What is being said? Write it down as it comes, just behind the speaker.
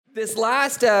This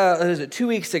last, 2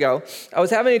 weeks ago, I was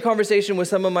having a conversation with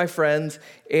some of my friends,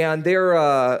 and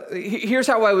here's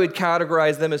how I would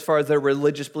categorize them as far as their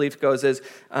religious belief goes is,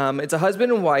 it's a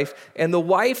husband and wife, and the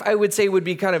wife, I would say, would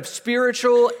be kind of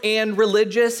spiritual and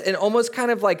religious, and almost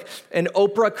kind of like an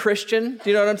Oprah Christian. Do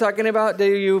you know what I'm talking about?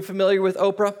 Are you familiar with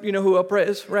Oprah? You know who Oprah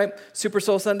is, right? Super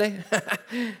Soul Sunday?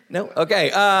 No? Okay.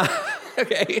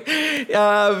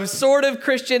 Sort of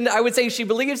Christian. I would say she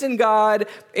believes in God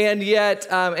and yet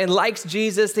and likes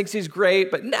Jesus, thinks he's great,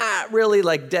 but not really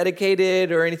like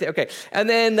dedicated or anything. Okay, and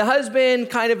then the husband,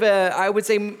 kind of I would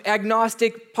say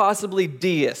agnostic, possibly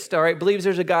deist. All right, believes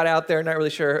there's a God out there. Not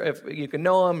really sure if you can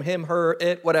know him, her,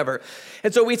 it, whatever.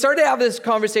 And so we started to have this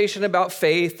conversation about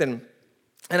faith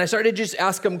and I started to just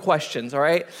ask them questions, all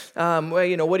right?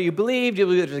 What do you believe? Do you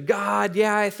believe there's a God?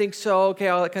 Yeah, I think so. Okay,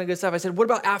 all that kind of good stuff. I said, what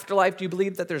about afterlife? Do you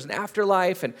believe that there's an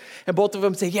afterlife? And both of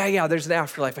them say, yeah, there's an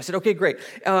afterlife. I said, okay, great.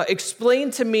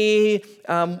 Explain to me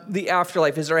the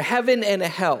afterlife. Is there a heaven and a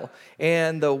hell?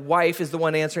 And the wife is the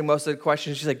one answering most of the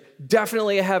questions. She's like,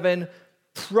 definitely a heaven,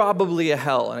 probably a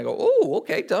hell. And I go, oh,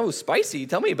 okay, that was spicy.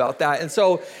 Tell me about that. And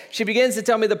so she begins to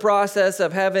tell me the process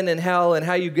of heaven and hell and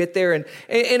how you get there. And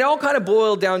it all kind of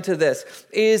boiled down to this.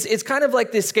 It's kind of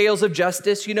like the scales of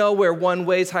justice, where one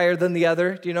weighs higher than the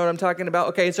other. Do you know what I'm talking about?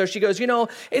 Okay, and so she goes,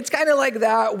 it's kind of like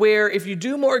that where if you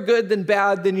do more good than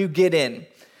bad, then you get in.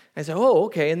 I said, oh,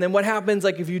 okay. And then what happens,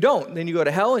 like, if you don't? Then you go to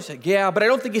hell? And she's like, yeah, but I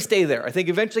don't think you stay there. I think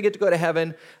you eventually get to go to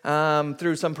heaven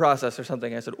through some process or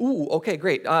something. I said, ooh, okay,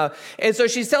 great. And so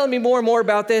she's telling me more and more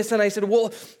about this. And I said, well,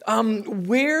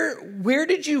 where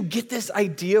did you get this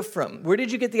idea from? Where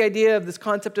did you get the idea of this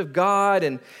concept of God?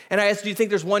 And I asked, do you think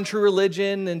there's one true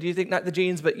religion? And do you think, not the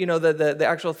genes, but, the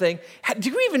actual thing? Do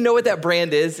you even know what that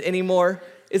brand is anymore?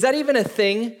 Is that even a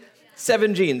thing?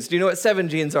 7 genes. Do you know what 7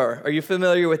 genes are? Are you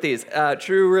familiar with these?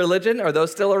 True religion, are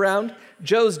those still around?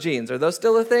 Joe's genes, are those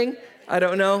still a thing? I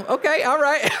don't know. Okay, all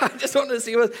right. I just wanted to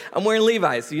see I'm wearing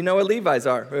Levi's. So you know what Levi's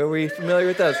are. Are we familiar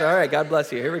with those? All right, God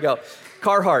bless you. Here we go.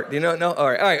 Carhartt, do you know? No? All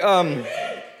right.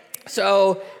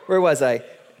 So where was I?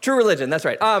 True religion, that's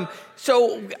right.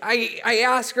 So I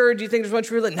asked her, do you think there's one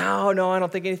true religion? No, I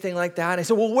don't think anything like that. And I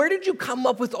said, well, where did you come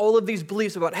up with all of these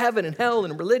beliefs about heaven and hell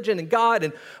and religion and God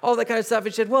and all that kind of stuff?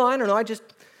 And she said, well, I don't know. I just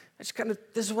kind of,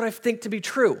 this is what I think to be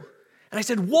true. And I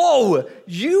said, whoa,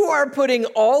 you are putting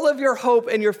all of your hope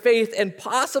and your faith and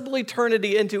possible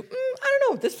eternity into, I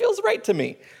don't know, this feels right to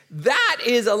me. That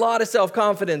is a lot of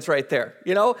self-confidence right there,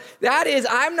 That is,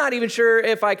 I'm not even sure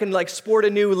if I can sport a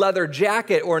new leather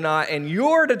jacket or not, and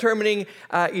you're determining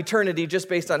eternity just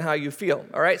based on how you feel,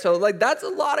 all right? So that's a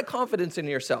lot of confidence in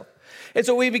yourself. And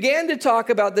so we began to talk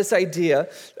about this idea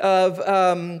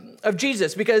of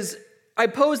Jesus because I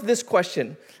posed this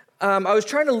question. I was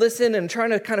trying to listen and trying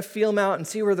to kind of feel them out and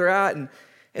see where they're at, and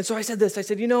so I said this, I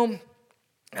said,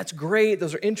 that's great.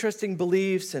 Those are interesting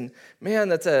beliefs. And man,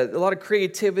 that's a lot of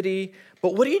creativity.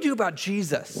 But what do you do about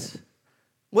Jesus?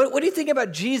 What do you think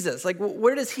about Jesus?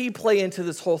 Where does he play into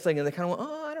this whole thing? And they kind of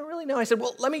went, I don't really know. I said,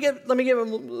 well, let me give him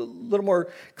a little more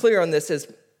clear on this.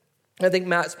 I think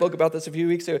Matt spoke about this a few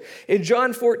weeks ago. In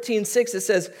John 14:6, it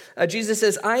says, Jesus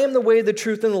says, I am the way, the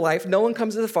truth, and the life. No one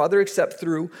comes to the Father except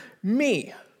through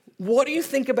me. What do you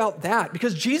think about that?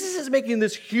 Because Jesus is making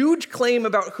this huge claim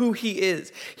about who he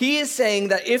is. He is saying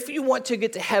that if you want to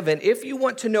get to heaven, if you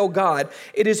want to know God,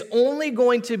 it is only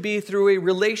going to be through a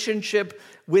relationship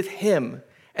with him.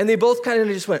 And they both kind of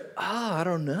just went, I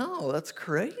don't know. That's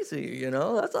crazy,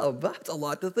 That's a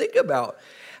lot to think about.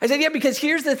 I said, yeah, because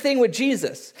here's the thing with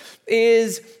Jesus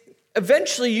is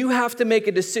eventually you have to make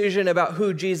a decision about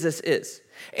who Jesus is.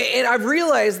 And I've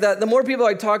realized that the more people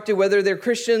I talk to, whether they're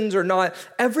Christians or not,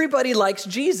 everybody likes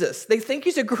Jesus. They think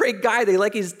he's a great guy. They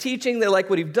like his teaching. They like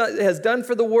what he has done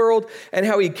for the world and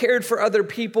how he cared for other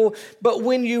people. But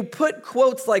when you put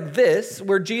quotes like this,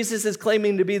 where Jesus is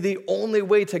claiming to be the only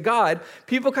way to God,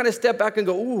 people kind of step back and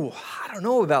go, ooh, I don't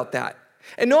know about that.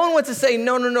 And no one wants to say,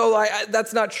 no,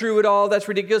 that's not true at all. That's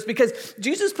ridiculous. Because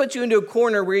Jesus puts you into a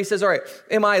corner where he says, all right,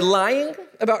 am I lying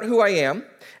about who I am?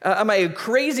 Am I a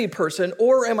crazy person,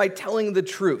 or am I telling the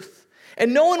truth?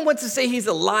 And no one wants to say he's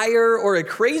a liar or a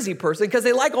crazy person because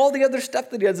they like all the other stuff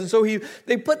that he does. And so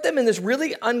they put them in this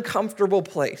really uncomfortable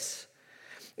place.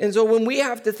 And so when we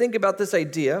have to think about this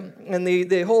idea, and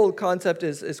the whole concept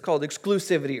is called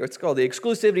exclusivity, or it's called the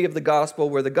exclusivity of the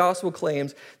gospel, where the gospel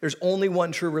claims there's only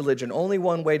one true religion, only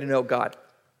one way to know God.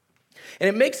 And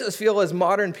it makes us feel as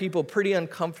modern people pretty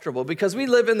uncomfortable because we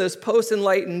live in this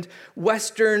post-enlightened,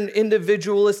 Western,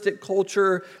 individualistic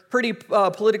culture, pretty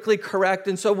politically correct.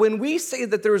 And so when we say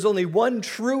that there is only one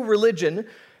true religion,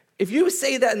 if you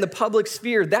say that in the public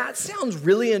sphere, that sounds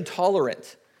really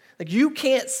intolerant. Like, you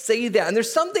can't say that. And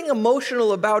there's something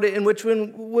emotional about it in which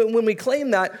when we claim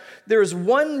that there's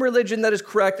one religion that is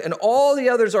correct and all the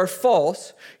others are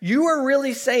false, you are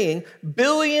really saying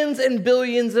billions and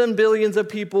billions and billions of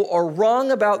people are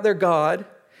wrong about their God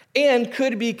and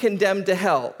could be condemned to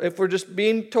hell, if we're just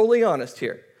being totally honest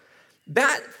here.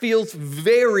 That feels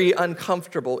very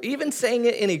uncomfortable. Even saying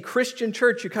it in a Christian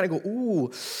church, you kind of go,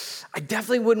 ooh, I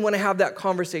definitely wouldn't want to have that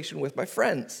conversation with my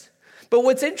friends. But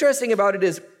what's interesting about it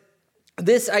is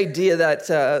this idea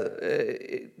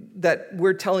that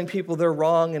we're telling people they're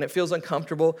wrong and it feels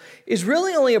uncomfortable is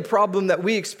really only a problem that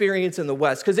we experience in the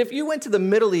West. Because if you went to the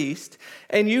Middle East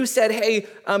and you said, hey,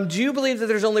 do you believe that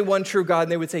there's only one true God?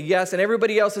 And they would say, yes. And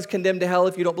everybody else is condemned to hell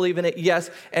if you don't believe in it? Yes.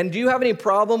 And do you have any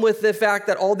problem with the fact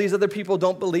that all these other people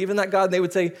don't believe in that God? And they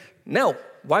would say, no.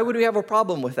 Why would we have a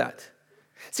problem with that?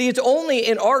 See, it's only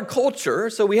in our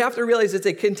culture, so we have to realize it's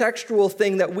a contextual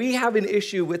thing that we have an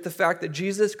issue with the fact that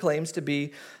Jesus claims to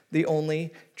be the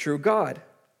only true God.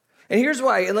 And here's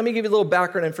why, and let me give you a little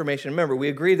background information. Remember, we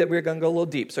agreed that we were going to go a little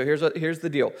deep, so here's the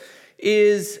deal.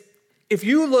 Is if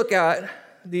you look at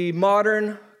the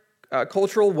modern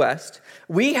cultural West,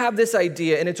 we have this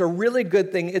idea, and it's a really good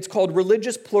thing. It's called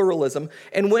religious pluralism.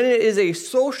 And when it is a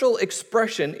social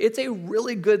expression, it's a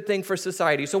really good thing for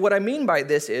society. So what I mean by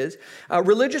this is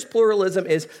religious pluralism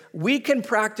is we can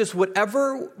practice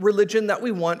whatever religion that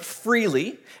we want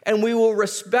freely, and we will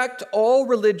respect all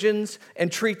religions and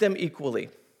treat them equally.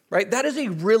 Right? That is a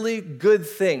really good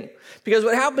thing. Because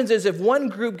what happens is if one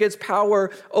group gets power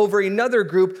over another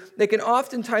group, they can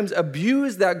oftentimes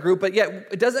abuse that group, but yet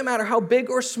it doesn't matter how big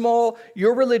or small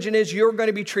your religion is, you're going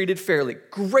to be treated fairly.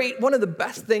 Great. One of the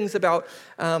best things about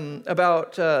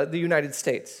the United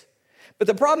States. But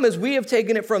the problem is we have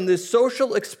taken it from this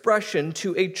social expression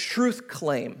to a truth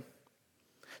claim.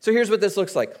 So here's what this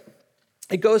looks like.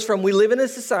 It goes from we live in a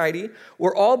society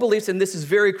where all beliefs, and this is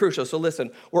very crucial, so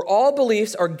listen, where all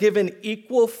beliefs are given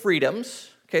equal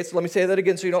freedoms. Okay, so let me say that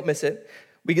again so you don't miss it.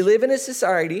 We live in a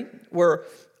society where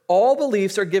all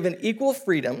beliefs are given equal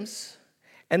freedoms,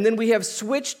 and then we have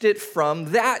switched it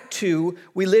from that to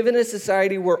we live in a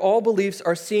society where all beliefs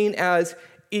are seen as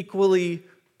equally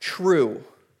true.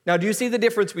 Now, do you see the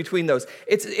difference between those?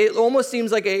 It almost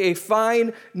seems like a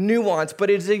fine nuance,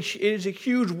 but it is a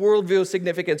huge worldview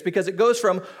significance because it goes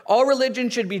from all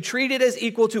religions should be treated as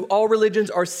equal to all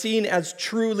religions are seen as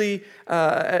truly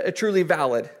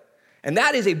valid. And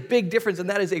that is a big difference, and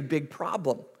that is a big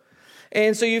problem.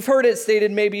 And so you've heard it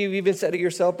stated, maybe you've even said it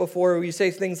yourself before, where you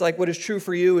say things like, what is true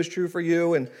for you is true for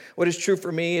you, and what is true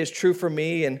for me is true for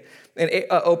me. And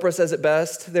Oprah says it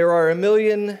best, there are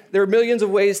millions of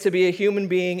ways to be a human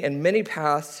being and many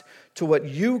paths to what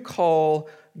you call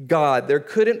God. There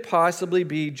couldn't possibly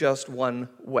be just one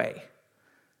way.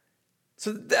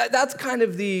 So that's kind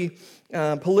of the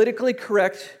politically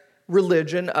correct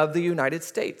religion of the United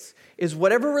States. Is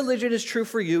whatever religion is true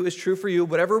for you is true for you.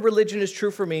 Whatever religion is true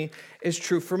for me is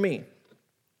true for me.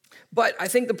 But I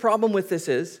think the problem with this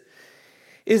is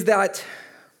that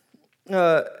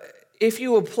if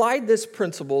you applied this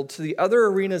principle to the other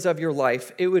arenas of your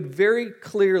life, it would very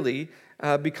clearly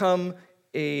become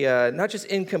a not just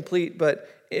incomplete, but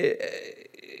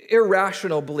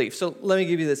irrational belief. So let me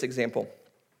give you this example.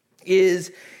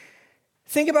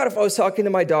 Think about if I was talking to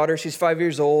my daughter, she's 5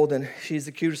 years old, and she's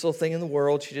the cutest little thing in the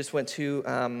world. She just went to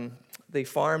the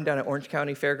farm down at Orange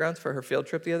County Fairgrounds for her field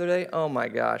trip the other day. Oh my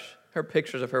gosh, her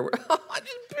pictures of her were just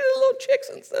little chicks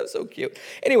and stuff, so cute.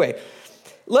 Anyway,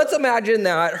 let's imagine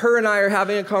that her and I are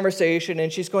having a conversation, and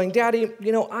she's going, Daddy,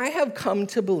 I have come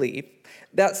to believe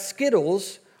that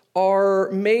Skittles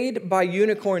are made by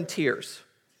unicorn tears.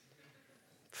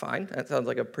 Fine, that sounds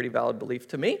like a pretty valid belief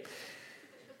to me.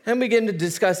 And we begin to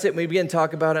discuss it, and we begin to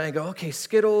talk about it, and I go, okay,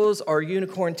 Skittles are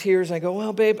unicorn tears. And I go,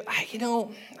 well, babe,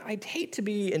 I'd hate to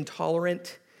be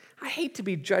intolerant. I hate to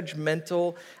be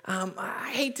judgmental.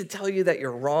 I hate to tell you that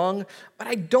you're wrong, but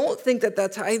I don't think that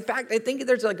that's how. In fact, I think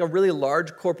there's like a really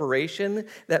large corporation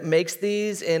that makes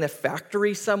these in a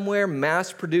factory somewhere,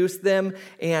 mass produce them,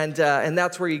 and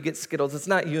that's where you get Skittles. It's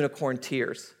not unicorn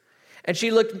tears. And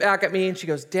she looked back at me, and she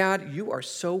goes, Dad, you are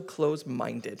so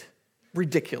close-minded.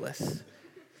 Ridiculous.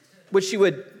 Which she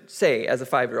would say as a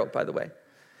 5-year-old, by the way.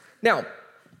 Now,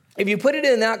 if you put it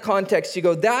in that context, you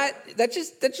go, that's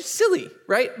just silly,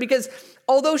 right? Because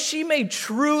although she may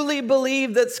truly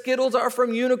believe that Skittles are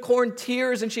from unicorn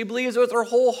tears and she believes it with her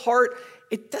whole heart,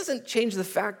 it doesn't change the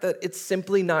fact that it's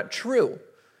simply not true.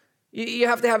 You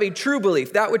have to have a true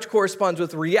belief, that which corresponds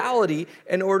with reality,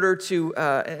 in order to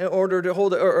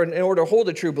hold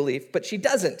a true belief. But she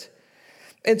doesn't.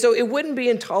 And so it wouldn't be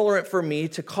intolerant for me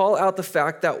to call out the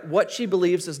fact that what she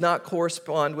believes does not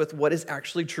correspond with what is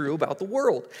actually true about the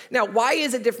world. Now, why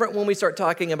is it different when we start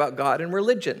talking about God and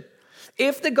religion?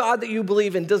 If the God that you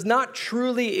believe in does not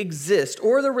truly exist,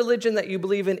 or the religion that you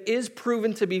believe in is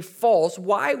proven to be false,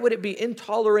 why would it be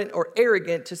intolerant or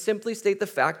arrogant to simply state the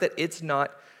fact that it's not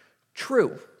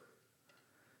true?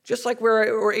 Just like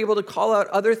we're able to call out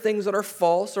other things that are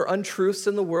false or untruths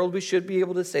in the world, we should be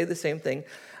able to say the same thing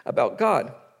about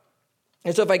God.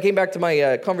 And so if I came back to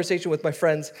my conversation with my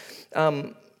friends,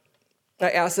 I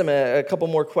asked them a couple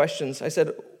more questions. I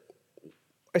said,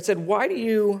 why do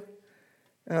you,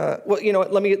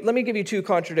 let me give you two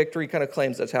contradictory kind of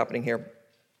claims that's happening here.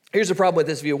 Here's the problem with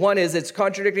this view. One is it's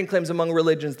contradicting claims among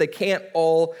religions. They can't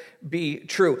all be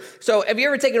true. So have you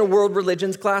ever taken a world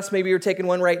religions class? Maybe you're taking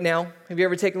one right now. Have you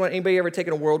ever taken one? Anybody ever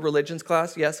taken a world religions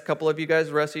class? Yes, a couple of you guys.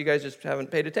 The rest of you guys just haven't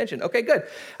paid attention. Okay, good.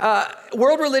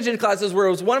 World religion classes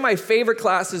was one of my favorite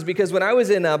classes because when I was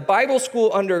in a Bible school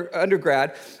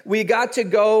undergrad, we got to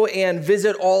go and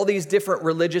visit all these different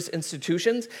religious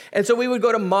institutions. And so we would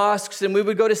go to mosques and we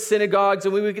would go to synagogues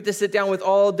and we would get to sit down with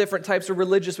all different types of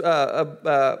religious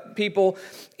people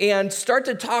and start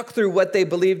to talk through what they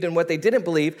believed and what they didn't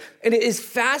believe. And it is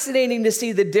fascinating to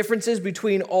see the differences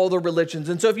between all the religions.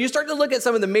 And so if you start to look at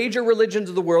some of the major religions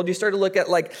of the world, you start to look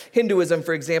at like Hinduism,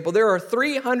 for example, there are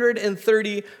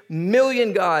 330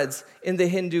 million gods in the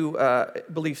Hindu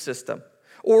belief system.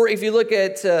 Or if you look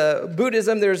at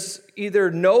Buddhism, there's either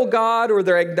no God or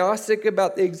they're agnostic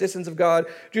about the existence of God.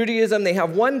 Judaism, they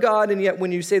have one God, and yet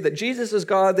when you say that Jesus is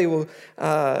God, they will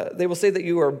say that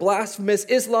you are blasphemous.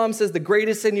 Islam says the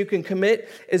greatest sin you can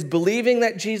commit is believing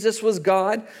that Jesus was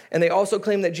God, and they also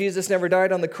claim that Jesus never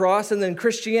died on the cross. And then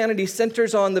Christianity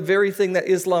centers on the very thing that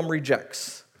Islam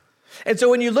rejects. And so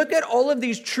when you look at all of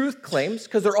these truth claims,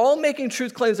 because they're all making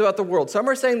truth claims about the world, some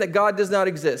are saying that God does not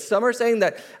exist. Some are saying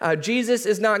that Jesus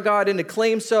is not God, and to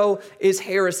claim so is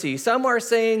heresy. Some are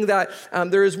saying that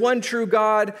there is one true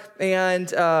God, and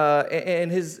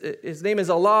his name is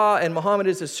Allah, and Muhammad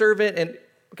is his servant. And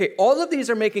okay, all of these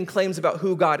are making claims about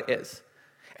who God is.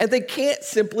 And they can't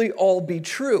simply all be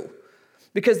true,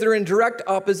 because they're in direct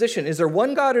opposition. Is there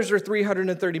one God, or is there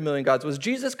 330 million gods? Was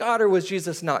Jesus God, or was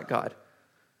Jesus not God?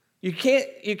 You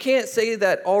can't say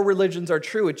that all religions are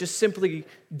true. It just simply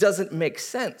doesn't make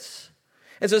sense.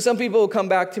 And so some people will come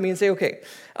back to me and say, okay,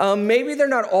 maybe they're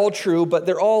not all true, but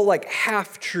they're all like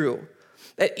half true.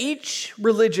 That each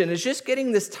religion is just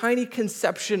getting this tiny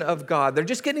conception of God. They're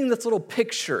just getting this little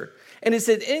picture. And it's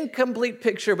an incomplete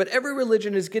picture, but every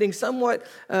religion is getting somewhat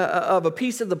of a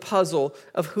piece of the puzzle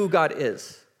of who God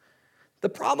is. The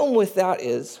problem with that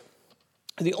is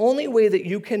the only way that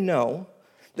you can know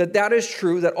that is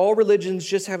true, that all religions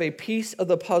just have a piece of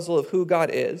the puzzle of who God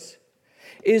is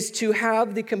to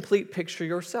have the complete picture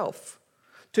yourself,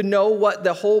 to know what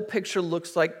the whole picture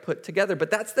looks like put together.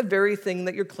 But that's the very thing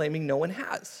that you're claiming no one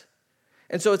has.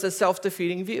 And so it's a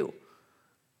self-defeating view.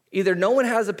 Either no one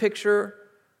has a picture,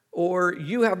 or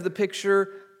you have the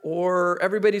picture, or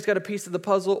everybody's got a piece of the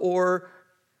puzzle, or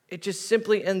it just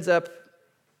simply ends up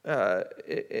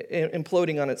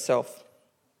imploding on itself.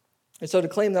 And so to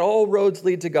claim that all roads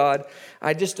lead to God,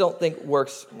 I just don't think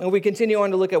works. And we continue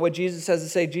on to look at what Jesus has to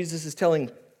say. Jesus is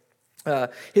telling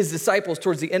his disciples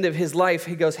towards the end of his life,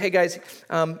 he goes, hey guys,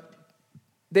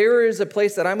 there is a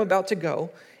place that I'm about to go,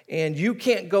 and you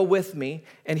can't go with me,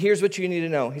 and here's what you need to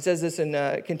know. He says this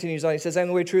and continues on. He says, I'm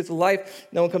the way, truth, and life.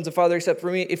 No one comes to the Father except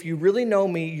for me. If you really know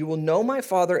me, you will know my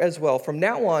Father as well. From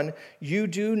now on, you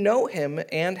do know him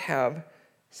and have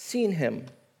seen him.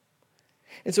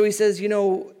 And so he says,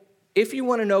 if you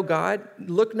want to know God,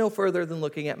 look no further than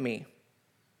looking at me.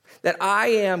 That I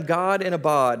am God in a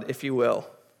bod, if you will.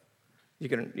 You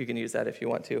can use that if you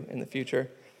want to in the future.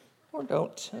 Or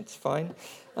don't, that's fine.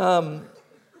 But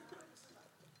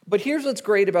here's what's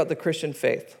great about the Christian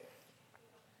faith.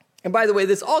 And by the way,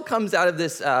 this all comes out of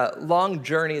this long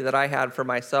journey that I had for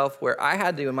myself, where I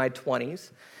had to, in my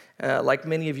 20s, like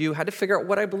many of you, had to figure out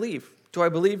what I believe. Do I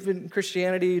believe in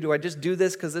Christianity? Do I just do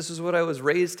this because this is what I was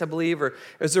raised to believe? Or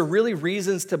is there really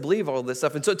reasons to believe all this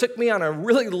stuff? And so it took me on a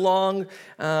really long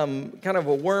kind of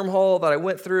a wormhole that I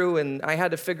went through, and I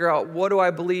had to figure out, what do I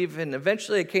believe? And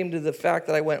eventually I came to the fact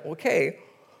that I went, okay,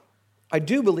 I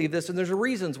do believe this, and there's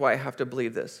reasons why I have to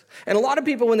believe this. And a lot of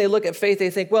people, when they look at faith, they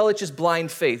think, well, it's just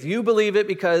blind faith. You believe it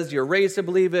because you're raised to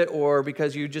believe it, or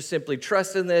because you just simply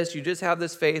trust in this. You just have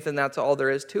this faith, and that's all there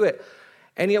is to it.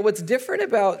 And yet what's different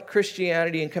about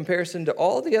Christianity in comparison to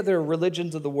all the other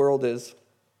religions of the world is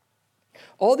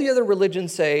all the other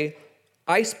religions say,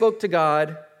 I spoke to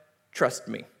God, trust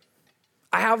me.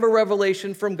 I have a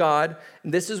revelation from God,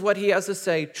 and this is what he has to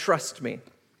say. Trust me.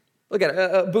 Look at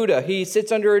it. Buddha, he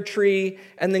sits under a tree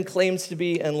and then claims to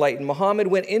be enlightened. Muhammad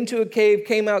went into a cave,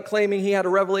 came out claiming he had a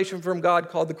revelation from God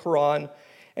called the Quran.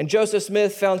 And Joseph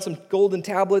Smith found some golden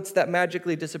tablets that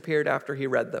magically disappeared after he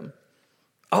read them.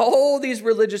 All these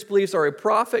religious beliefs are a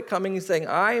prophet coming and saying,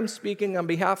 I am speaking on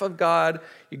behalf of God.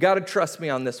 You got to trust me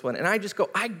on this one. And I just go,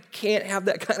 I can't have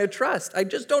that kind of trust. I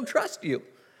just don't trust you.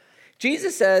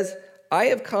 Jesus says, I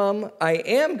have come, I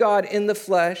am God in the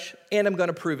flesh, and I'm going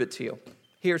to prove it to you.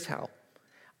 Here's how.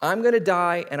 I'm going to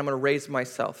die, and I'm going to raise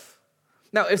myself.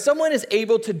 Now, if someone is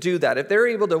able to do that, if they're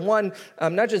able to,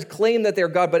 not just claim that they're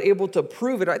God, but able to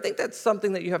prove it, I think that's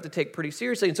something that you have to take pretty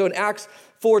seriously. And so in Acts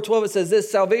 4:12, it says this,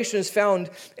 salvation is found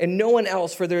in no one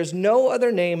else, for there is no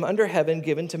other name under heaven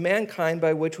given to mankind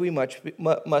by which we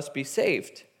must be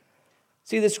saved.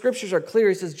 See, the scriptures are clear.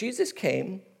 He says Jesus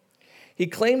came, he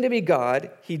claimed to be God,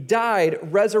 he died,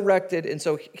 resurrected, and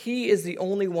so he is the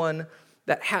only one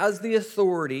that has the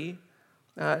authority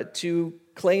to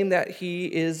claim that he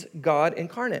is God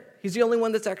incarnate. He's the only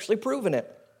one that's actually proven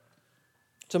it.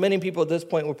 So many people at this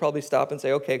point will probably stop and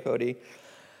say, okay, Cody,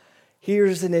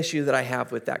 here's an issue that I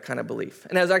have with that kind of belief.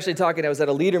 And I was at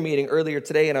a leader meeting earlier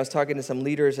today, and I was talking to some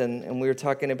leaders, and we were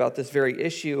talking about this very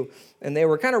issue, and they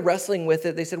were kind of wrestling with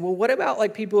it. They said, well, what about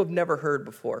like people who have never heard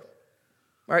before?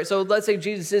 All right, so let's say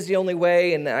Jesus is the only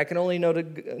way, and I can only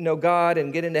know God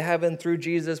and get into heaven through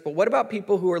Jesus. But what about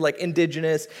people who are like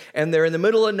indigenous, and they're in the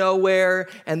middle of nowhere,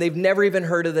 and they've never even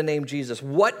heard of the name Jesus?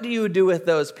 What do you do with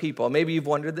those people? Maybe you've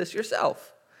wondered this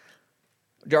yourself.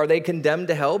 Are they condemned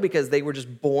to hell because they were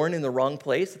just born in the wrong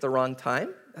place at the wrong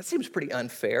time? That seems pretty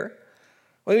unfair.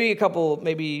 Well, maybe a couple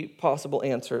possible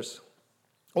answers.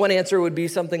 One answer would be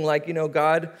something like,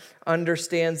 God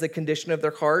understands the condition of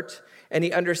their heart, and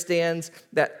he understands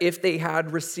that if they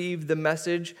had received the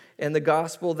message and the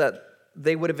gospel, that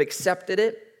they would have accepted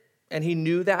it. And he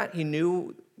knew that. He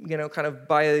knew, kind of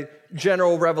by a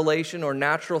general revelation or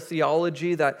natural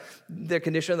theology that the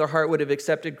condition of their heart would have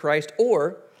accepted Christ.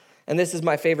 Or, and this is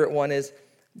my favorite one, is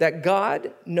that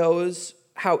God knows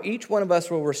how each one of us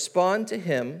will respond to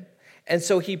him. And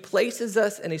so he places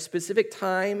us in a specific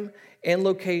time and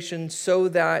location so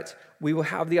that we will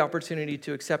have the opportunity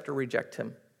to accept or reject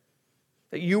him.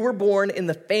 That you were born in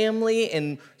the family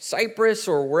in Cyprus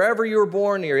or wherever you were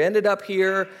born, or you ended up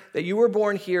here, that you were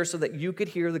born here so that you could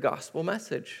hear the gospel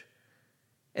message.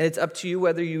 And it's up to you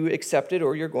whether you accept it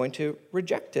or you're going to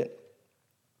reject it.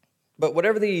 But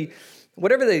whatever the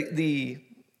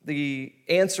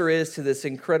answer is to this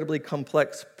incredibly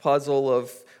complex puzzle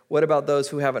of what about those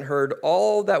who haven't heard,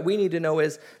 all that we need to know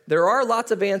is there are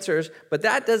lots of answers, but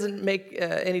that doesn't make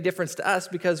any difference to us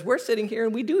because we're sitting here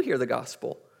and we do hear the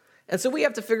gospel. And so we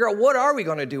have to figure out, what are we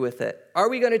going to do with it? Are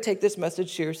we going to take this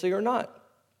message seriously or not?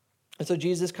 And so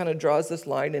Jesus kind of draws this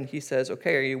line and he says,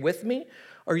 okay, are you with me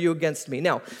or are you against me?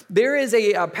 Now, there is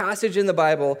a passage in the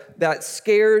Bible that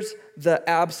scares the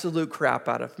absolute crap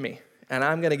out of me. And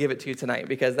I'm going to give it to you tonight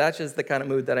because that's just the kind of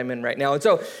mood that I'm in right now. And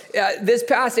so this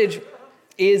passage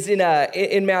is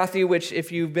in Matthew, which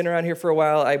if you've been around here for a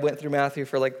while, I went through Matthew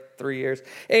for like 3 years.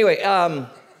 Anyway,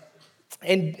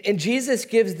 and Jesus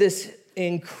gives this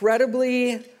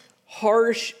incredibly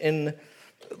harsh and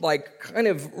like kind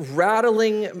of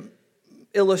rattling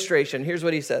illustration. Here's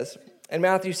what he says. In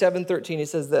Matthew 7:13, he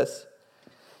says this.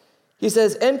 He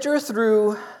says, enter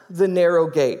through the narrow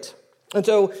gate. And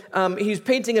so he's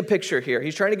painting a picture here.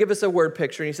 He's trying to give us a word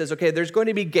picture. And he says, okay, there's going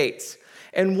to be gates.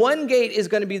 And one gate is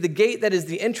going to be the gate that is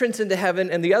the entrance into heaven,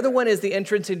 and the other one is the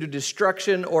entrance into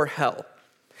destruction or hell.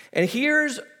 And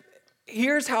here's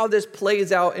how this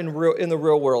plays out in the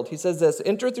real world. He says this,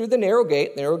 enter through the narrow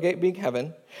gate being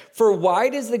heaven, for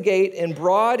wide is the gate and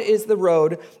broad is the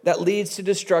road that leads to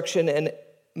destruction, and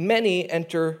many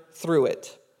enter through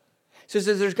it. So it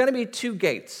says there's going to be two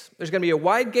gates. There's going to be a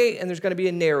wide gate and there's going to be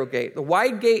a narrow gate. The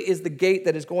wide gate is the gate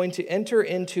that is going to enter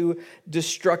into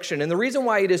destruction. And the reason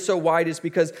why it is so wide is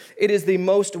because it is the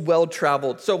most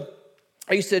well-traveled. So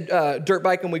I used to dirt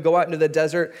bike and we go out into the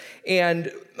desert,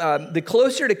 and the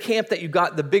closer to camp that you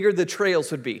got, the bigger the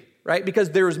trails would be, right? Because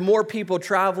there's more people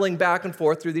traveling back and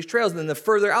forth through these trails. And then the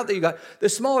further out that you got, the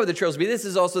smaller the trails would be. This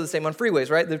is also the same on freeways,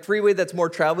 right? The freeway that's more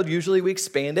traveled, usually we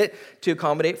expand it to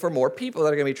accommodate for more people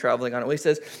that are going to be traveling on it. Well, he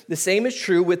says the same is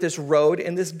true with this road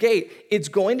and this gate. It's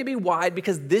going to be wide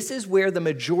because this is where the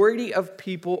majority of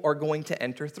people are going to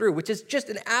enter through, which is just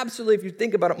an absolutely, if you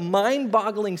think about it,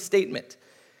 mind-boggling statement.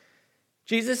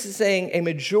 Jesus is saying a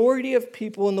majority of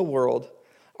people in the world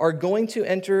are going to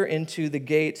enter into the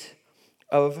gate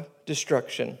of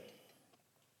destruction.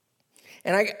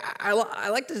 And I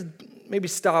like to maybe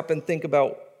stop and think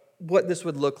about what this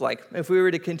would look like if we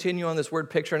were to continue on this word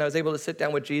picture and I was able to sit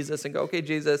down with Jesus and go, okay,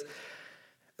 Jesus,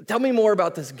 tell me more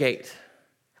about this gate.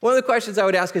 One of the questions I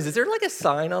would ask is there like a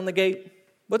sign on the gate?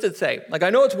 What's it say? Like, I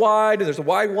know it's wide, and there's a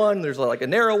wide one, and there's like a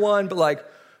narrow one, but like,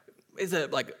 is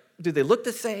it like, do they look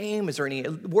the same? Is there any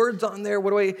words on there?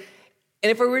 And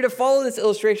if we were to follow this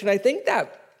illustration, I think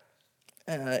that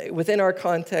within our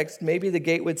context, maybe the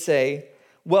gate would say,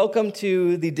 welcome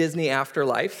to the Disney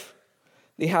afterlife,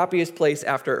 the happiest place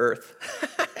after Earth.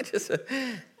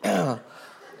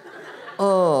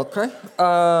 Okay.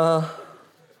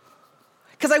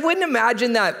 Because I wouldn't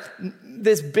imagine that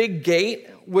this big gate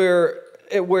where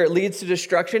it leads to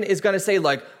destruction is going to say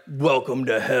like, welcome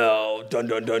to hell, dun,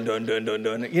 dun, dun, dun, dun, dun,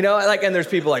 dun. And there's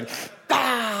people like,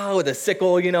 with a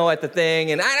sickle, at the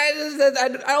thing. And I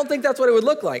don't think that's what it would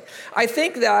look like. I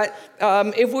think that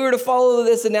if we were to follow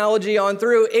this analogy on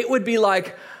through, it would be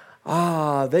like,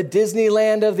 the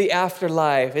Disneyland of the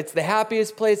afterlife. It's the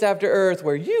happiest place after Earth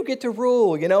where you get to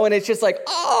rule, and it's just like,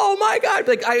 oh my God.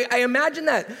 Like I imagine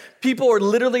that people are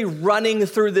literally running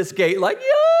through this gate like,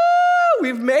 yeah,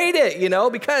 we've made it,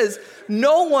 because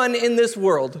no one in this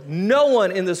world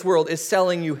is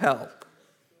selling you hell.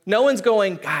 No one's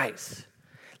going, guys,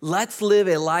 let's live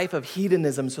a life of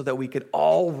hedonism so that we could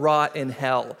all rot in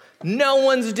hell. No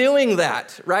one's doing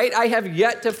that, right? I have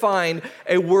yet to find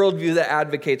a worldview that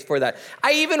advocates for that.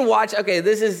 I even watch,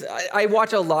 I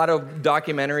watch a lot of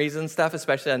documentaries and stuff,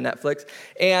 especially on Netflix.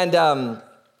 And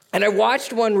I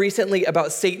watched one recently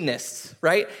about Satanists,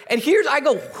 right? And I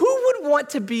go, who would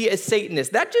want to be a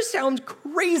Satanist? That just sounds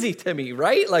crazy to me,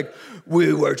 right? Like,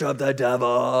 we worship the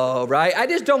devil, right? I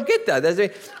just don't get that.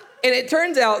 And it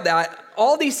turns out that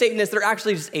all these Satanists, they're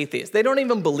actually just atheists. They don't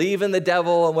even believe in the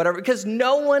devil and whatever, because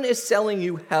no one is selling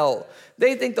you hell.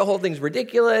 They think the whole thing's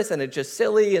ridiculous and it's just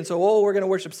silly. And so, we're going to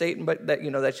worship Satan, but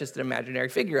that's just an imaginary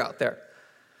figure out there.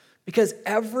 Because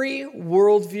every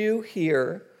worldview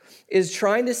here is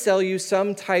trying to sell you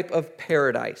some type of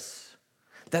paradise,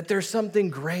 that there's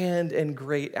something grand and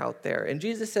great out there. And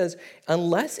Jesus says,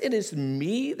 unless it is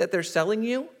me that they're selling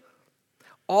you,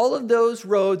 all of those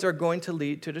roads are going to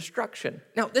lead to destruction.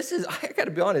 Now, I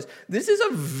gotta be honest, this is a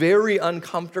very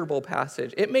uncomfortable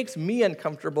passage. It makes me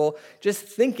uncomfortable just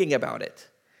thinking about it.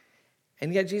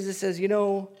 And yet Jesus says,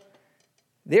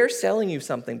 they're selling you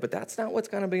something, but that's not what's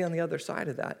gonna be on the other side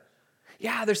of that.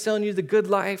 Yeah, they're selling you the good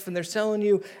life, and they're selling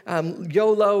you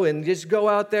YOLO, and just go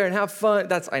out there and have fun.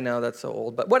 I know that's so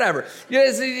old, but whatever.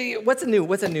 What's a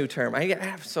new term?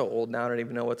 I'm so old now, I don't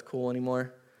even know what's cool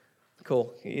anymore.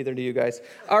 Cool, either do you guys.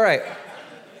 All right.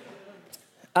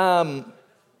 And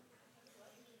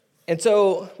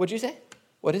so, what'd you say?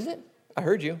 What is it? I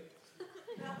heard you.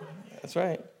 That's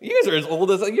right. You guys are as old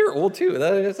as, you're old too.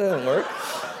 That just doesn't work.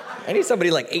 I need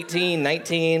somebody like 18,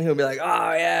 19 who'll be like,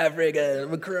 oh yeah, friggin'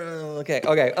 Macron. Okay.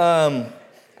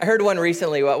 I heard one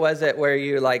recently. What was it where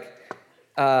you like,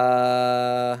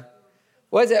 what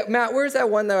was it? Matt, where's that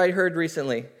one that I heard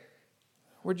recently?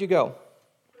 Where'd you go?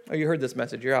 Oh, you heard this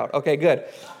message. You're out. Okay, good.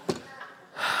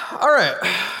 All right.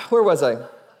 Where was I?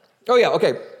 Oh, yeah.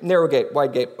 Okay. Narrow gate,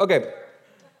 wide gate. Okay.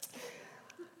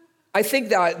 I think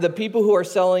that the people who are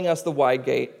selling us the wide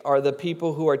gate are the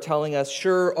people who are telling us,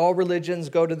 sure, all religions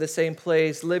go to the same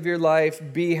place, live your life,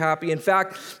 be happy. In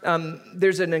fact,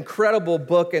 there's an incredible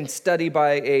book and study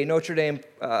by a Notre Dame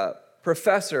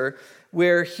professor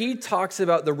where he talks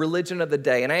about the religion of the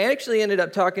day. And I actually ended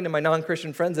up talking to my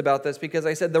non-Christian friends about this because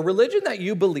I said, the religion that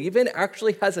you believe in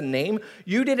actually has a name.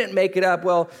 You didn't make it up.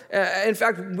 Well, in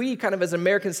fact, we kind of as an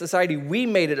American society, we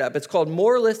made it up. It's called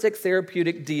moralistic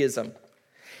therapeutic deism.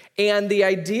 And the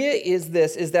idea is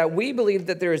this, is that we believe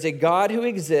that there is a God who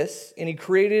exists, and he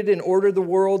created and ordered the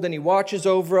world, and he watches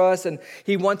over us, and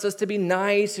he wants us to be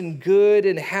nice and good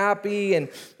and happy and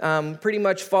pretty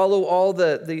much follow all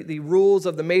the rules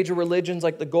of the major religions,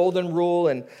 like the golden rule.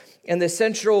 And the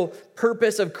central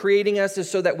purpose of creating us is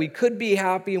so that we could be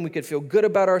happy and we could feel good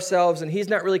about ourselves, and he's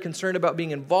not really concerned about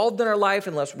being involved in our life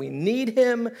unless we need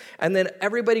him. And then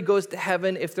everybody goes to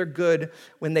heaven if they're good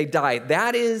when they die.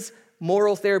 That is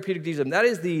moral therapeutic deism. That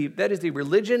is the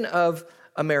religion of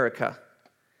America.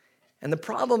 And the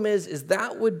problem is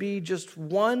that would be just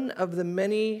one of the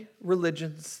many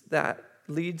religions that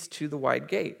leads to the wide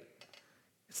gate.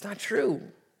 It's not true.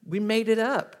 We made it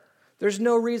up. There's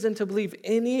no reason to believe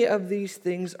any of these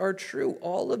things are true.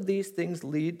 All of these things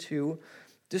lead to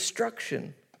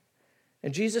destruction.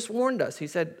 And Jesus warned us. He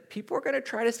said, people are going to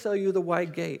try to sell you the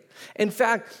wide gate. In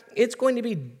fact, it's going to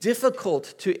be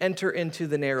difficult to enter into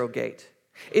the narrow gate.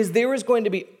 There is going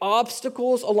to be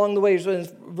obstacles along the way.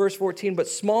 Verse 14, but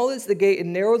small is the gate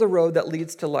and narrow the road that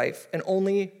leads to life, and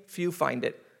only few find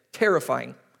it.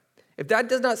 Terrifying. If that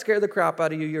does not scare the crap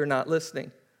out of you, you're not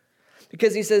listening.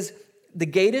 Because he says, the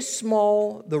gate is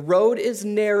small, the road is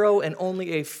narrow, and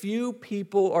only a few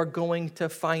people are going to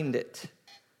find it.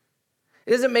 It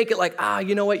doesn't make it like,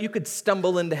 you know what, you could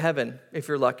stumble into heaven if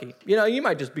you're lucky. You know, you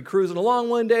might just be cruising along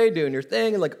one day, doing your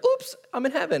thing, and like, oops, I'm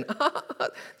in heaven.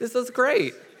 This is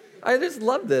great. I just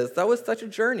love this. That was such a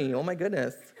journey. Oh my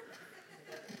goodness.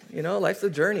 You know, life's a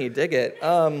journey. Dig it.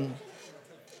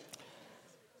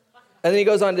 And then he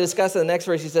goes on to discuss in the next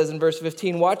verse. He says in verse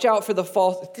 15, watch out for the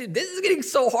false. Dude, this is getting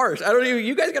so harsh.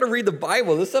 You guys got to read the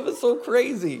Bible. This stuff is so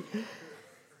crazy.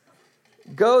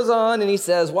 Goes on and he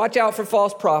says, watch out for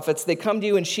false prophets. They come to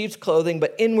you in sheep's clothing,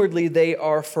 but inwardly they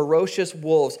are ferocious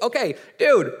wolves. Okay,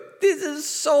 dude, this is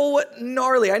so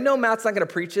gnarly. I know Matt's not going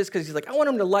to preach this because he's like, I want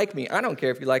him to like me. I don't care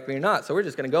if you like me or not, so we're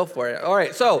just going to go for it. All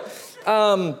right, so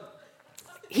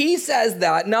he says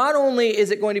that not only is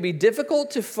it going to be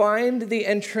difficult to find the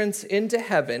entrance into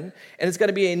heaven, and it's going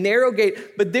to be a narrow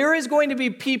gate, but there is going to be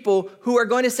people who are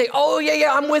going to say, oh, yeah,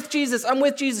 I'm with Jesus.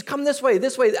 Come this way.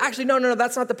 Actually, no,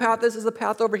 that's not the path. This is the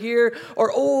path over here.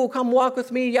 Or, oh, come walk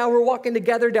with me. Yeah, we're walking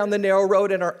together down the narrow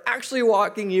road and are actually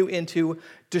walking you into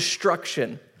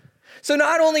destruction. So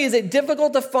not only is it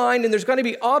difficult to find and there's going to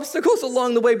be obstacles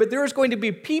along the way, but there's going to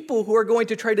be people who are going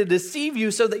to try to deceive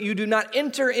you so that you do not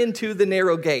enter into the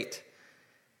narrow gate.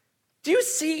 Do you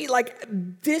see,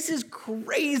 this is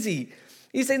crazy.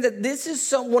 He's saying that this is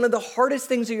one of the hardest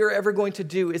things that you're ever going to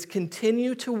do is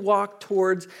continue to walk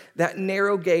towards that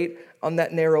narrow gate on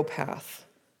that narrow path.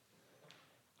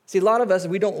 See, a lot of us,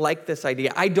 we don't like this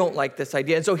idea. I don't like this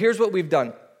idea. And so here's what we've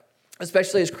done,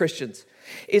 especially as Christians,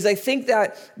 is I think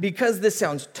that because this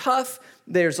sounds tough,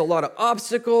 there's a lot of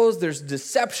obstacles, there's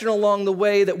deception along the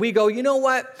way, that we go, you know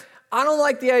what? I don't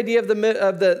like the idea of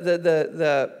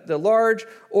the large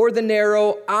or the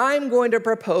narrow. I'm going to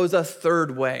propose a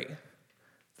third way,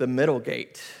 the middle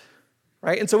gate,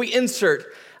 right? And so we insert,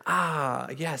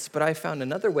 yes, but I found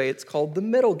another way. It's called the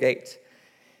middle gate.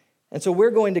 And so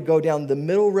we're going to go down the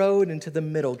middle road into the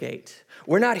middle gate.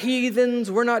 We're not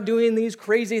heathens. We're not doing these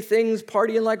crazy things,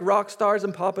 partying like rock stars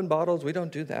and popping bottles. We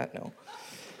don't do that, no.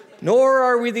 Nor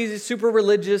are we these super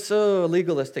religious,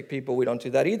 legalistic people. We don't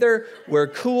do that either. We're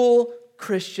cool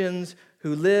Christians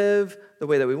who live the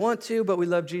way that we want to, but we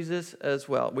love Jesus as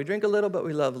well. We drink a little, but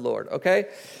we love the Lord, okay?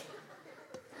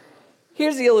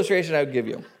 Here's the illustration I would give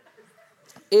you.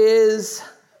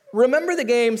 Remember the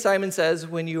game Simon Says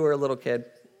when you were a little kid?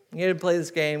 You had to play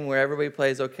this game where everybody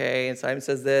plays okay, and Simon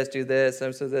says this, do this,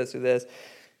 Simon says this, do this.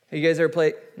 You guys ever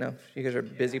play? No, you guys are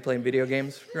busy playing video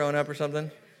games growing up or something?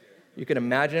 You can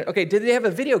imagine it. Okay, did they have a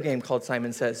video game called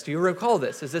Simon Says? Do you recall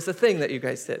this? Is this a thing that you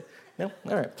guys did? No?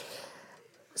 All right.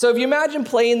 So if you imagine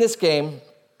playing this game,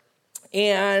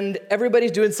 and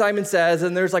everybody's doing Simon Says,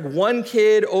 and there's like one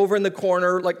kid over in the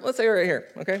corner, like let's say right here,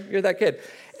 okay? You're that kid.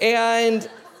 And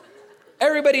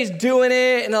everybody's doing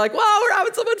it, and they're like, well, we're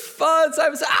having so much fun.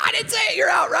 Simon says, I didn't say it, you're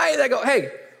out, right? And I go,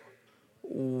 hey,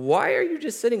 why are you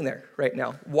just sitting there right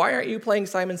now? Why aren't you playing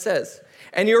Simon Says?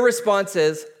 And your response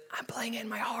is, I'm playing it in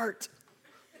my heart.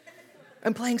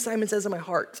 I'm playing Simon Says in my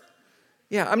heart.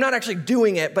 Yeah, I'm not actually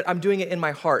doing it, but I'm doing it in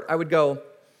my heart. I would go,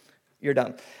 you're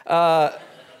done.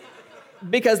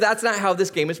 Because that's not how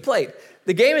this game is played.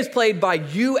 The game is played by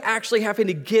you actually having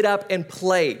to get up and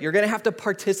play. You're going to have to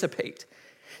participate.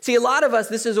 See, a lot of us,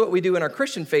 this is what we do in our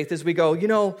Christian faith, is we go,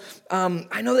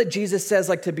 I know that Jesus says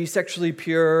to be sexually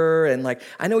pure, and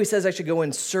I know he says I should go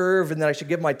and serve, and that I should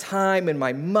give my time and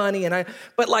my money,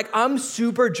 but I'm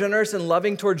super generous and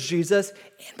loving towards Jesus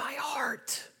in my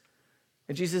heart.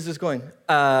 And Jesus is going,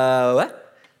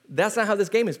 what? That's not how this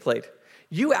game is played.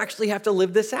 You actually have to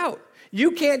live this out.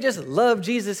 You can't just love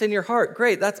Jesus in your heart.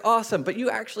 Great, that's awesome, but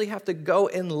you actually have to go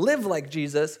and live like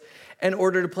Jesus in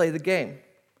order to play the game.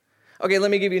 Okay,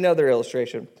 let me give you another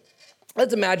illustration.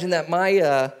 Let's imagine that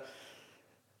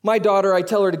my daughter, I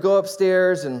tell her to go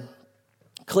upstairs and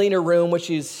clean her room, which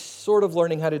she's sort of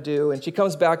learning how to do, and she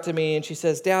comes back to me and she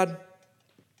says, Dad,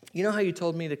 you know how you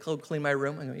told me to clean my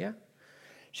room? I go, yeah.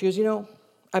 She goes,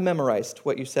 I memorized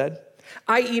what you said.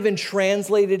 I even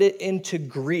translated it into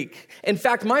Greek. In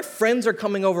fact, my friends are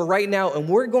coming over right now, and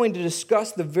we're going to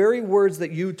discuss the very words that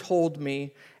you told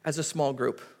me as a small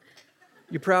group.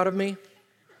 You proud of me?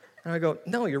 And I go,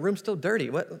 no, your room's still dirty.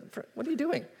 What are you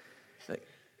doing?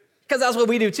 Because that's what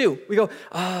we do too. We go,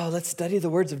 let's study the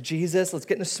words of Jesus. Let's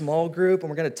get in a small group, and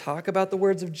we're going to talk about the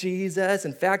words of Jesus.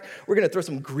 In fact, we're going to throw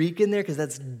some Greek in there because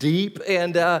that's deep.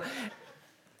 And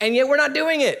yet we're not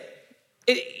doing it.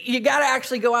 You got to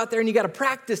actually go out there and you got to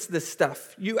practice this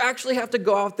stuff. You actually have to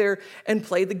go out there and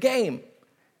play the game.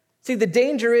 See, the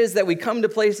danger is that we come to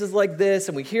places like this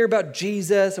and we hear about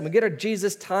Jesus and we get our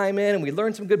Jesus time in and we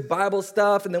learn some good Bible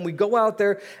stuff and then we go out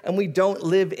there and we don't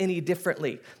live any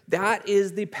differently. That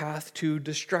is the path to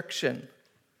destruction.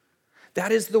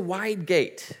 That is the wide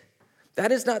gate.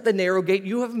 That is not the narrow gate.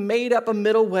 You have made up a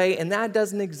middle way and that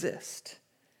doesn't exist.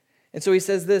 And so he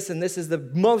says this, and this is the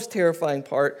most terrifying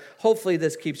part. Hopefully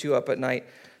this keeps you up at night.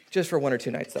 Just for 1 or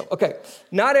 2 nights, though. Okay,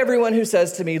 not everyone who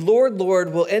says to me, Lord,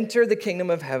 Lord, will enter the kingdom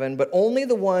of heaven, but only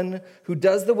the one who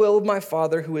does the will of my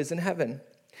Father who is in heaven.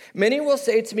 Many will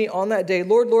say to me on that day,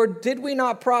 Lord, Lord, did we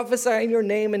not prophesy in your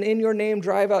name, and in your name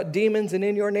drive out demons, and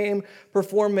in your name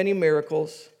perform many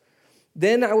miracles?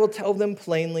 Then I will tell them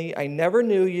plainly, I never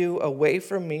knew you. Away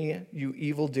from me, you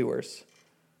evildoers.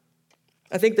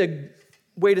 I think the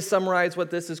way to summarize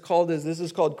what this is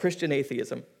called Christian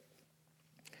atheism.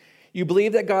 You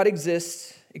believe that God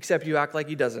exists, except you act like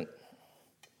he doesn't.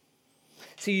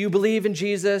 See, you believe in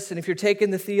Jesus, and if you're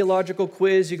taking the theological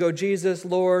quiz, you go, Jesus,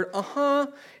 Lord,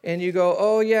 and you go,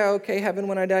 oh yeah, okay, heaven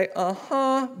when I die,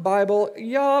 Bible,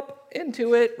 yup,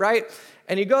 into it, right?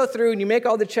 And you go through and you make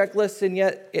all the checklists, and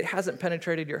yet it hasn't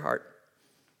penetrated your heart.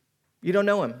 You don't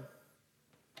know him.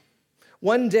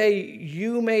 One day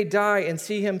you may die and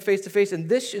see him face to face, and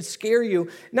this should scare you.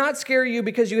 Not scare you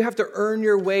because you have to earn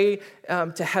your way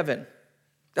to heaven.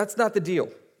 That's not the deal.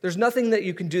 There's nothing that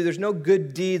you can do. There's no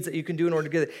good deeds that you can do in order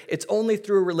to get it. It's only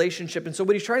through a relationship. And so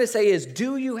what he's trying to say is,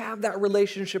 do you have that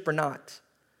relationship or not?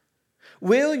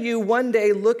 Will you one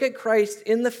day look at Christ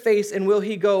in the face and will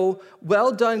he go,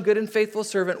 well done, good and faithful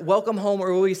servant, welcome home,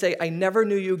 or will he say, I never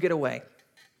knew you, get away?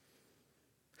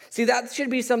 See, that should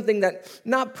be something that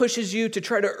not pushes you to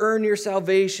try to earn your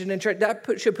salvation,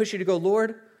 should push you to go,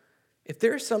 Lord, if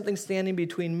there is something standing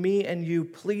between me and you,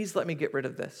 please let me get rid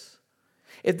of this.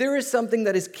 If there is something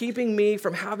that is keeping me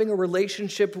from having a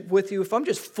relationship with you, if I'm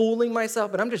just fooling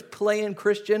myself and I'm just playing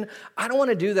Christian, I don't want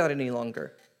to do that any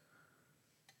longer.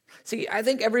 See, I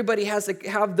think everybody has to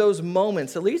have those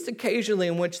moments, at least occasionally,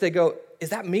 in which they go,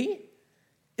 is that me?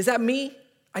 Is that me?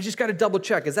 I just got to double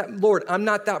check. Is that, Lord, I'm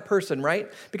not that person,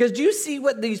 right? Because do you see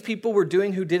what these people were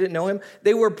doing who didn't know him?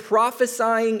 They were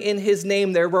prophesying in his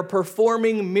name. They were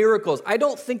performing miracles. I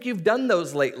don't think you've done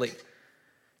those lately.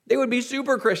 They would be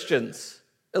super Christians,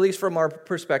 at least from our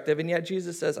perspective. And yet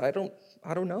Jesus says, I don't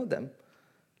know them.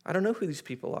 I don't know who these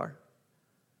people are.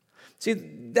 See,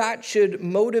 that should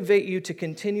motivate you to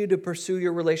continue to pursue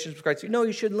your relationship with Christ.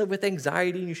 You shouldn't live with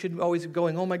anxiety. You shouldn't always be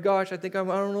going, oh my gosh, I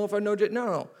don't know if I know.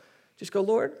 No. Just go,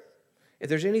 Lord, if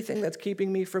there's anything that's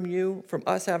keeping me from you, from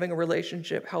us having a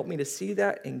relationship, help me to see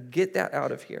that and get that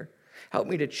out of here. Help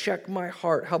me to check my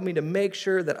heart. Help me to make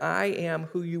sure that I am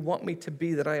who you want me to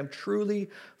be, that I am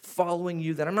truly following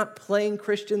you, that I'm not playing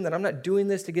Christian, that I'm not doing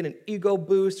this to get an ego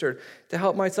boost or to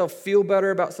help myself feel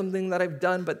better about something that I've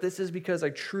done, but this is because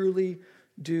I truly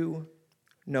do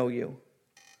know you.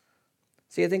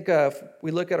 See, I think if we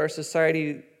look at our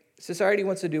society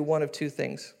wants to do one of two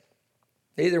things.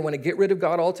 They either want to get rid of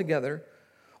God altogether,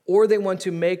 or they want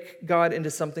to make God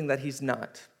into something that he's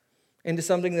not, into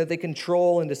something that they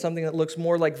control, into something that looks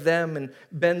more like them and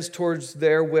bends towards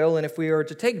their will. And if we are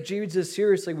to take Jesus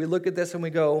seriously, we look at this and we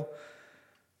go,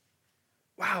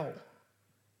 wow,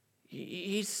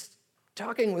 he's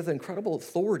talking with incredible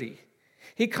authority.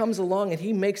 He comes along and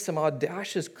he makes some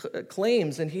audacious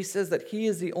claims, and he says that he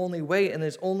is the only way and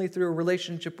is only through a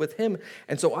relationship with him.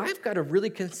 And so I've got to really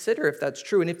consider if that's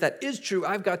true. And if that is true,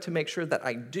 I've got to make sure that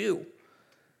I do.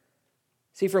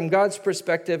 See, from God's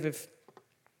perspective, if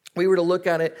we were to look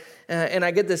at it, and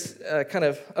I get this kind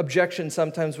of objection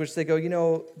sometimes, which they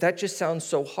go, that just sounds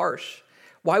so harsh.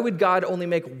 Why would God only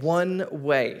make one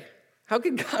way? How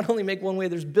could God only make one way?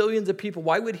 There's billions of people.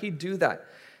 Why would he do that?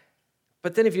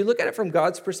 But then if you look at it from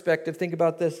God's perspective, think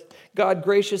about this. God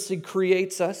graciously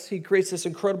creates us. He creates this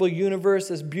incredible universe,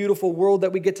 this beautiful world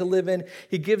that we get to live in.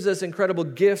 He gives us incredible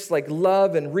gifts like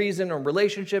love and reason and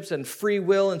relationships and free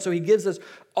will. And so he gives us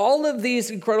all of these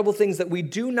incredible things that we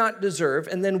do not deserve.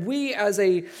 And then we as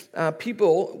a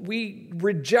people, we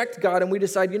reject God and we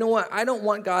decide, you know what? I don't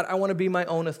want God. I want to be my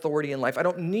own authority in life. I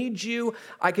don't need you.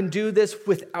 I can do this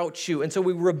without you. And so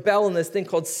we rebel in this thing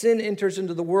called sin enters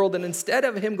into the world. And instead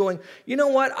of him going, you know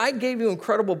what? I gave you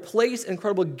incredible place,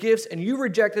 incredible gifts, and you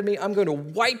rejected me. I'm going to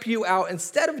wipe you out.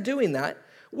 Instead of doing that,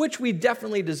 which we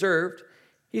definitely deserved,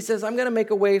 he says, I'm going to make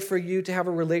a way for you to have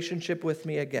a relationship with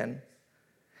me again.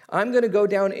 I'm going to go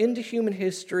down into human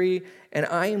history, and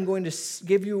I am going to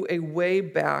give you a way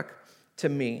back to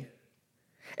me.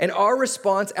 And our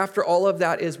response after all of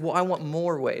that is, well, I want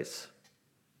more ways.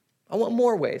 I want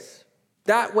more ways.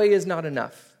 That way is not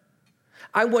enough.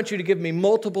 I want you to give me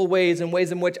multiple ways and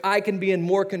ways in which I can be in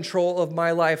more control of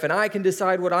my life and I can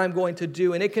decide what I'm going to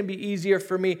do and it can be easier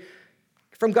for me.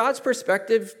 From God's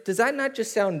perspective, does that not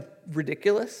just sound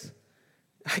ridiculous?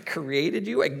 I created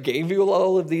you. I gave you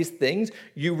all of these things.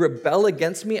 You rebel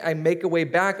against me. I make a way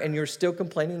back and you're still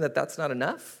complaining that that's not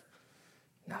enough?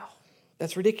 No,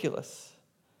 that's ridiculous.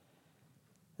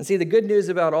 And see, the good news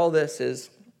about all this is,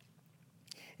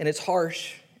 and it's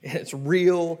harsh, and it's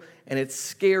real, and it's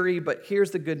scary, but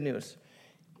here's the good news,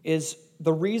 is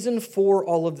the reason for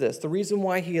all of this, the reason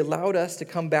why he allowed us to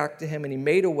come back to him and he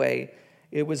made a way,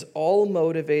 it was all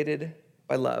motivated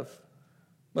by love.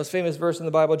 Most famous verse in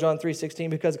the Bible, John 3:16,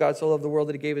 because God so loved the world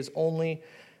that he gave his only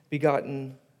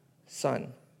begotten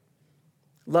Son.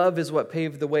 Love is what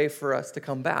paved the way for us to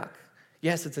come back.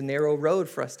 Yes, it's a narrow road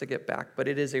for us to get back, but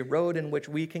it is a road in which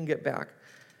we can get back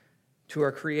to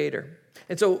our Creator.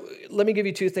 And so let me give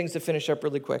you two things to finish up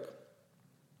really quick.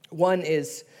 One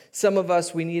is some of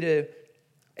us, we need to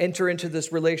enter into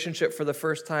this relationship for the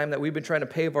first time that we've been trying to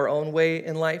pave our own way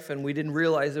in life and we didn't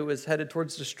realize it was headed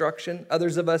towards destruction.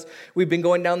 Others of us, we've been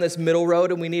going down this middle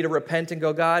road and we need to repent and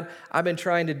go, God, I've been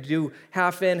trying to do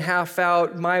half in, half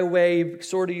out, my way,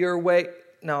 sort of your way.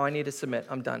 No, I need to submit.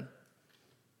 I'm done.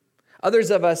 Others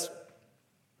of us,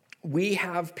 we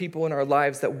have people in our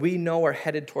lives that we know are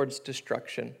headed towards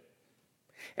destruction.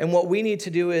 And what we need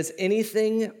to do is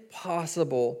anything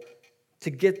possible to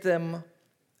get them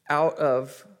out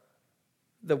of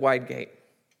the wide gate.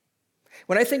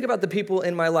 When I think about the people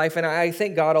in my life, and I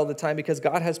thank God all the time because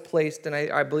God has placed, and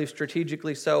I believe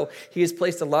strategically so, he has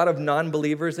placed a lot of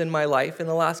non-believers in my life in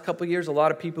the last couple of years, a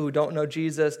lot of people who don't know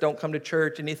Jesus, don't come to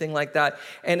church, anything like that.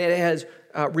 And it has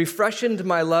refreshed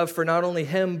my love for not only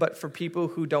him, but for people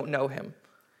who don't know him.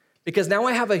 Because now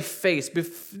I have a face,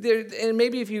 and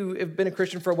maybe if you have been a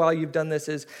Christian for a while, you've done this,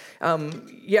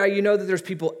 you know that there's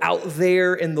people out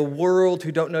there in the world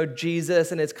who don't know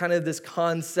Jesus, and it's kind of this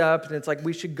concept, and it's like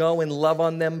we should go and love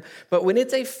on them. But when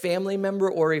it's a family member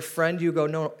or a friend, you go,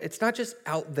 no, it's not just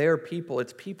out there people,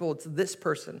 it's this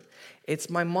person.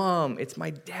 It's my mom, it's my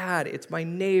dad, it's my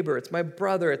neighbor, it's my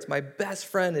brother, it's my best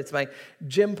friend, it's my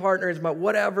gym partner, it's my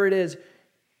whatever it is.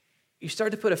 You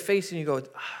start to put a face and you go,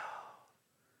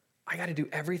 I got to do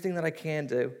everything that I can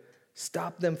to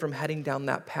stop them from heading down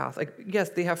that path. Like, yes,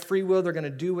 they have free will. They're going to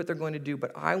do what they're going to do.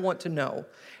 But I want to know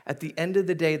at the end of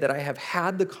the day that I have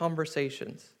had the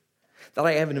conversations, that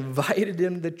I have invited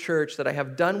them to the church, that I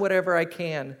have done whatever I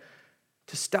can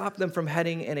to stop them from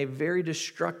heading in a very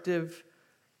destructive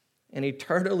and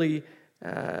eternal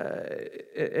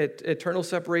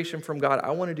separation from God.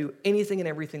 I want to do anything and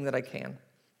everything that I can.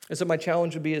 And so my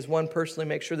challenge would be is one, personally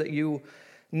make sure that you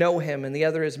know him, and the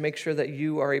other is make sure that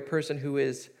you are a person who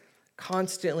is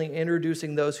constantly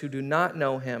introducing those who do not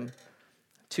know him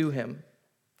to him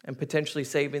and potentially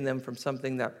saving them from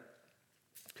something that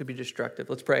could be destructive.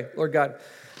 Let's pray. Lord God,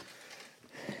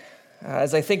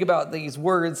 as I think about these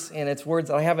words, and it's words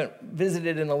that I haven't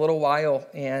visited in a little while,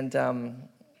 and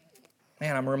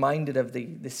I'm reminded of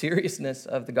the seriousness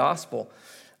of the gospel.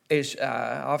 Is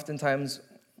oftentimes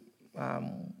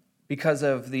because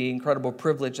of the incredible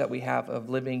privilege that we have of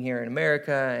living here in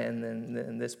America and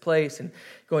in this place and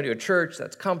going to a church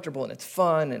that's comfortable and it's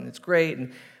fun and it's great.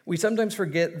 And we sometimes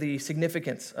forget the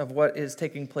significance of what is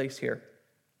taking place here,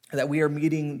 that we are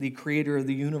meeting the creator of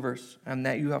the universe and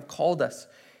that you have called us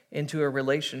into a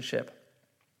relationship.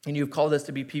 And you've called us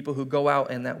to be people who go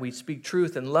out and that we speak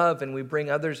truth and love and we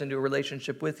bring others into a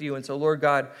relationship with you. And so, Lord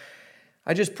God,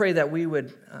 I just pray that we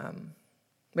would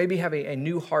maybe have a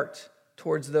new heart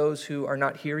towards those who are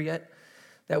not here yet,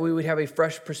 that we would have a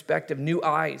fresh perspective, new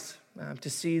eyes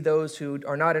to see those who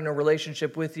are not in a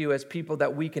relationship with you as people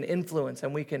that we can influence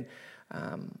and we can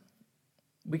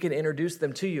introduce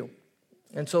them to you.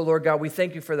 And so, Lord God, we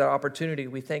thank you for that opportunity.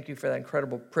 We thank you for that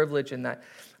incredible privilege and that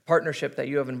partnership that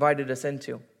you have invited us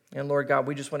into. And Lord God,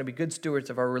 we just want to be good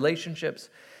stewards of our relationships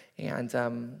and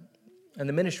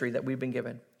the ministry that we've been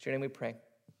given. In your name we pray.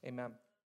 Amen.